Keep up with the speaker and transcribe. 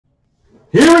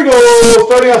Here we go.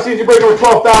 Starting off season break number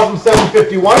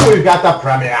 12,751. We've got the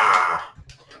Premier.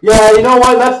 Yeah, you know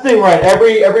what? That's the thing, right?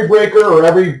 Every breaker or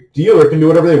every dealer can do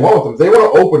whatever they want with them. If they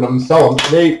want to open them and sell them.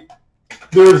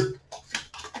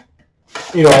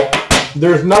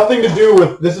 There's nothing to do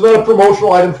with. This is not a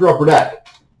promotional item through Upper Deck.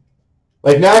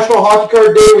 Like National Hockey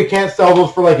Card Day, we can't sell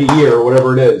those for like a year or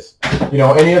whatever it is. You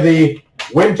know, any of the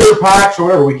winter packs or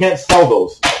whatever, we can't sell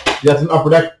those. That's an Upper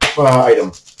Deck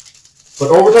item. But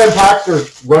overtime packs are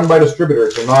run by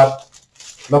distributors. They're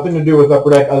nothing to do with Upper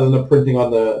Deck other than the printing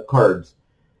on the cards.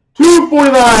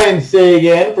 $2.49 say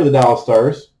again for the Dallas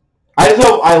Stars. I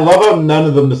love how none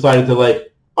of them decided to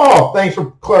like, oh, thanks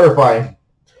for clarifying.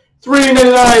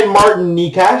 $3.99 Martin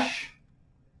Nekash.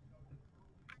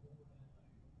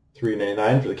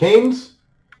 $3.99 for the Canes.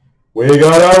 We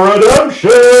got our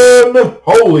redemption.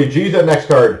 Holy jeez, that next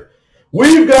card.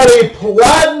 We've got a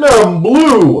platinum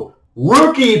blue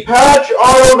rookie patch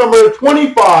auto number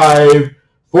 25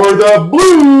 for the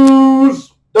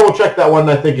Blues. Double check that one,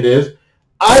 I think it is.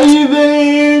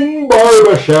 Ivan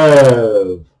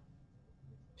Barbashev.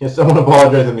 Can someone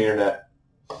apologize on the internet?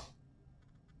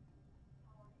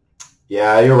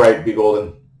 Yeah, you're right, B.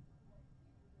 Golden.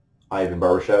 Ivan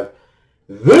Barbashev.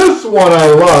 This one I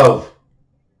love.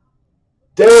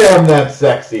 Damn, that's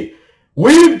sexy.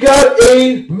 We've got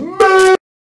a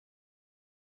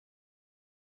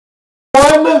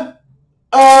 1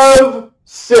 of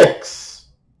 6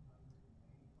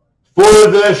 for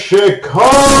the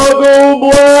Chicago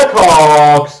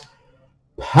Blackhawks,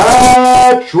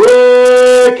 Patrick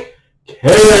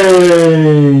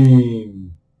Kane.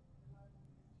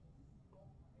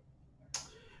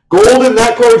 Golden,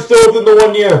 that card's still within the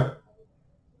 1 year.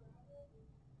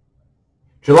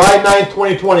 July 9th,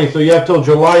 2020, so you have till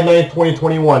July 9th,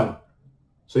 2021.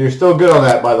 So you're still good on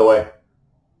that, by the way.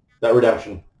 That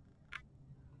redemption.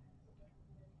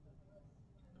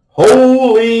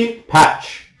 Holy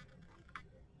patch.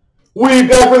 We've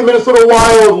got for the Minnesota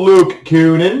Wild, Luke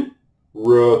Kunin.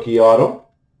 Rookie auto.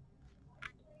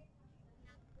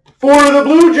 For the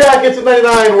Blue Jackets at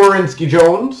 99, Werenski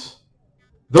Jones.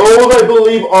 Those, I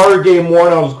believe, are game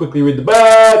 1. I'll just quickly read the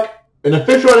back. An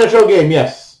official NHL game,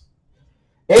 yes.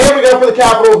 And we got for the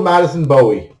Capitals, Madison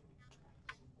Bowie.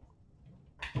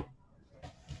 You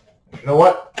know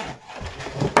what?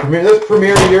 This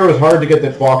premiere year was hard to get the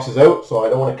boxes out, so I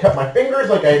don't want to cut my fingers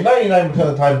like I 99% of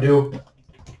the time do.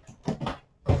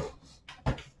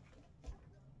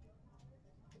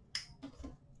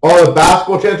 Oh, the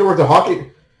basketball chance worth the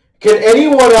hockey. Can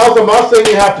anyone else, I'm not saying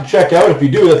you have to check out. If you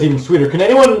do, that's even sweeter. Can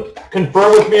anyone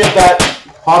confirm with me if that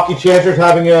hockey chancer is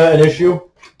having an issue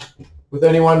with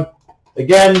anyone?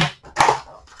 Again,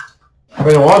 I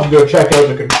mean, I want to do a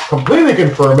checkout to completely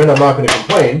confirm it. I'm not going to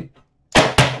complain.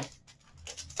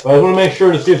 But I want to make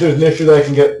sure to see if there's an issue that I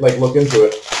can look into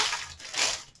it.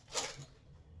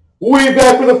 We've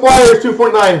got for the Flyers,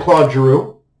 2.9, Claude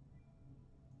Giroux.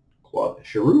 Claude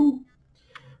Giroux.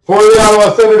 For the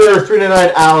Ottawa Senators,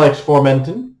 3.9, Alex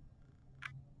Formenton.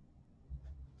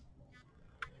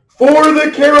 For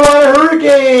the Carolina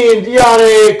Hurricanes,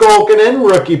 Janne Kolkinen,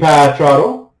 rookie patch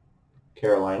auto.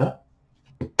 Carolina.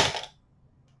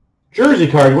 Jersey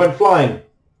card went flying.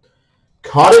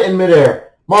 Caught it in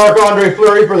midair. Marc-Andre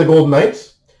Fleury for the Golden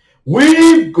Knights.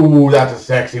 Ooh, that's a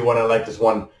sexy one. I like this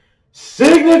one.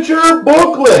 Signature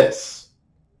booklets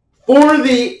for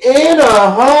the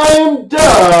Anaheim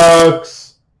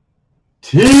Ducks.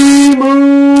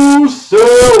 Teemu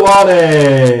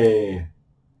Selanne.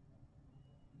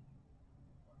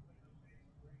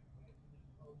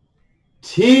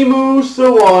 Teemu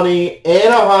Selanne,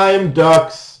 Anaheim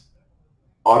Ducks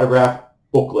autograph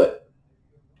booklet.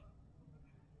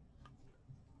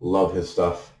 Love his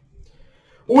stuff.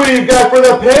 We've got for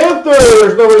the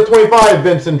Panthers, number 25,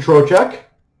 Vincent Trocheck.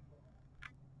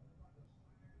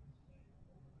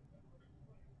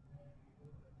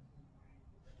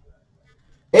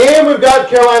 And we've got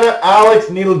Carolina, Alex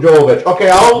Nedeljkovic. Okay,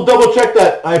 I'll double check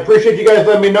that. I appreciate you guys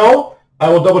letting me know. I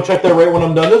will double check that right when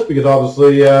I'm done this, because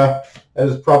obviously that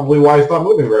is probably why it's not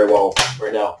moving very well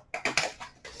right now.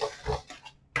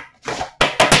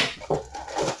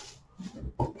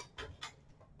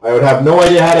 I would have no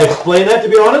idea how to explain that, to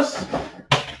be honest.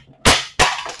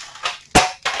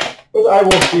 But I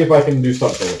will see if I can do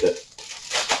something with it.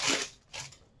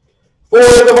 For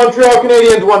the Montreal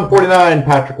Canadiens, 149,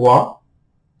 Patrick Roy.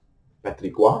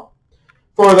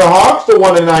 For the Hawks, the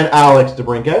 1-9, Alex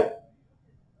DeBrincat.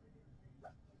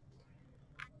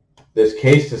 This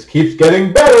case just keeps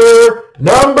getting better.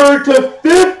 Number to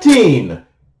 15.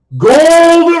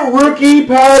 Gold rookie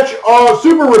patch,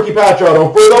 super rookie patch auto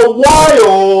for the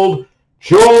Wild,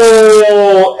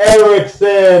 Joel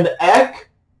Eriksson Ek.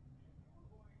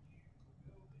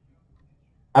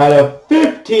 Out of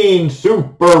 15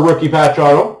 Super Rookie Patch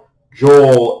Auto,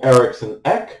 Joel Eriksson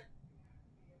Ek.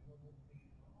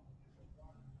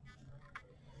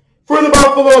 For the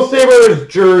Buffalo Sabres,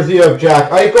 jersey of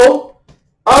Jack Eichel.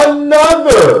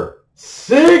 Another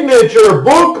signature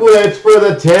booklets for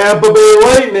the Tampa Bay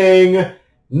Lightning,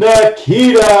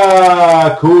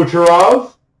 Nikita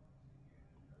Kucherov.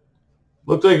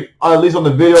 Looks like, at least on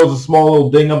the video, there's a small little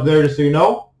ding up there just so you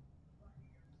know.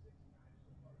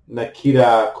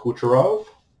 Nikita Kucherov.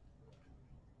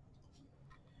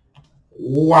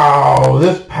 Wow,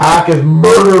 this pack is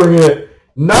murdering it.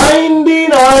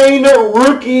 99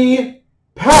 rookie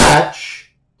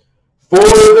patch for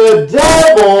the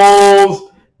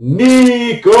Devils,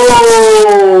 Nico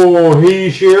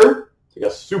Hischier. It's like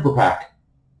a super pack.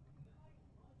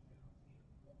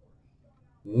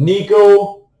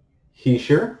 Nico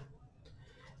Hischier.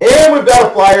 And we've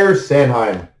got a Flyers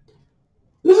Sanheim.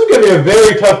 This is going to be a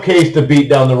very tough case to beat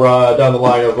down the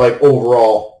line of like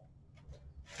overall.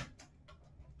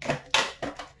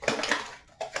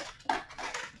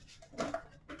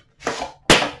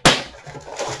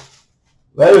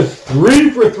 That is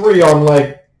 3 for 3 on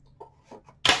like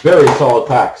very solid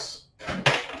packs.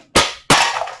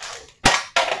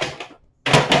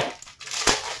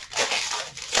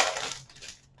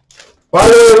 By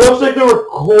the way, it looks like the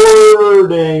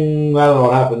recording, I don't know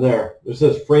what happened there. It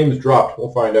says frames dropped.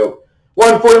 We'll find out.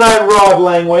 149 Rod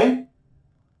Langway,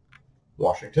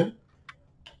 Washington.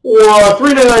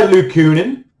 399 Luke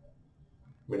Kunin,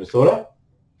 Minnesota.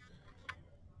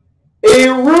 A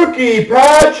rookie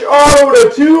patch auto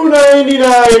to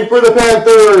 299 for the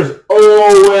Panthers,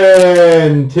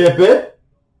 Owen Tippett.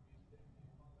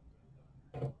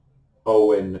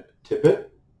 Owen Tippett.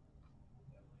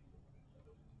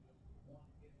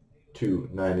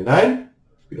 299.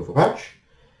 Beautiful patch.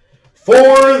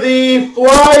 For the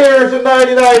Flyers, a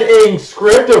 99 ink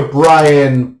script of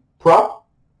Brian Propp.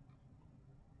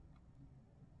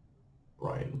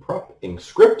 Brian Propp ink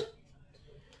script.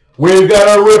 We've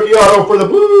got a rookie auto for the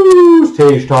Blues,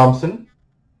 Tage Thompson.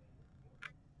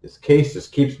 This case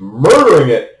just keeps murdering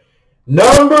it.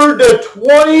 Number to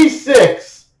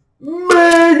 26,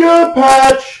 mega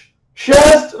patch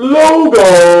chest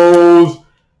logos,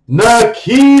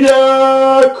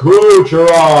 Nikita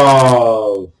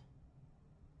Kucherov.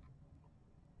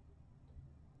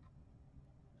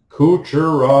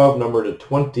 Kucherov, number to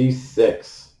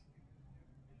 26.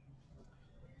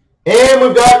 And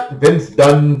we've got Vince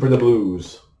Dunn for the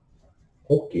Blues.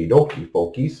 Okie dokie,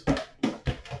 folkies.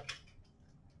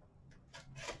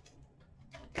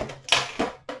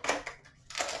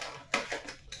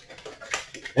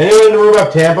 Anyone in the room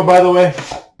have Tampa, by the way?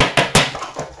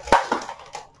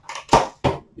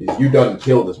 You done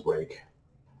killed this break.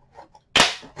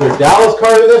 Is there a Dallas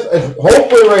card in this? It's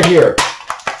hopefully right here.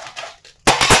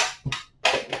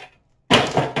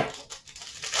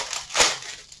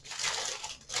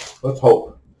 Let's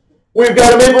hope. We've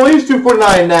got a Maple Leafs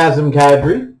 249 Nazem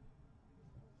Kadri.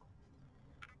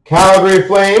 Calgary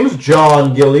Flames,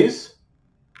 John Gillies.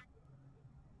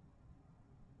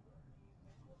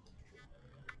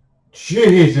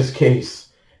 Jesus case.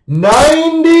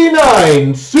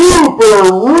 99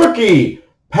 Super Rookie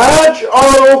patch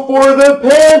auto for the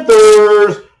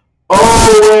Panthers,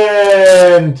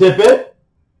 Owen Tippett.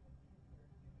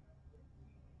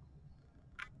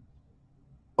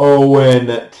 Owen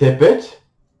Tippett.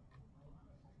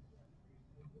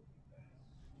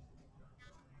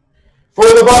 For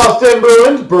the Boston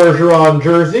Bruins, Bergeron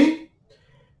jersey.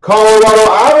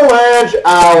 Colorado Avalanche,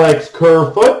 Alex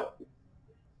Kerfoot.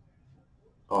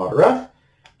 Autograph.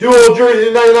 Dual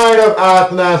jersey 99 of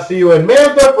Athanasiou and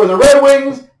Mantha for the Red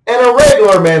Wings, and a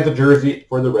regular Mantha jersey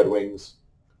for the Red Wings.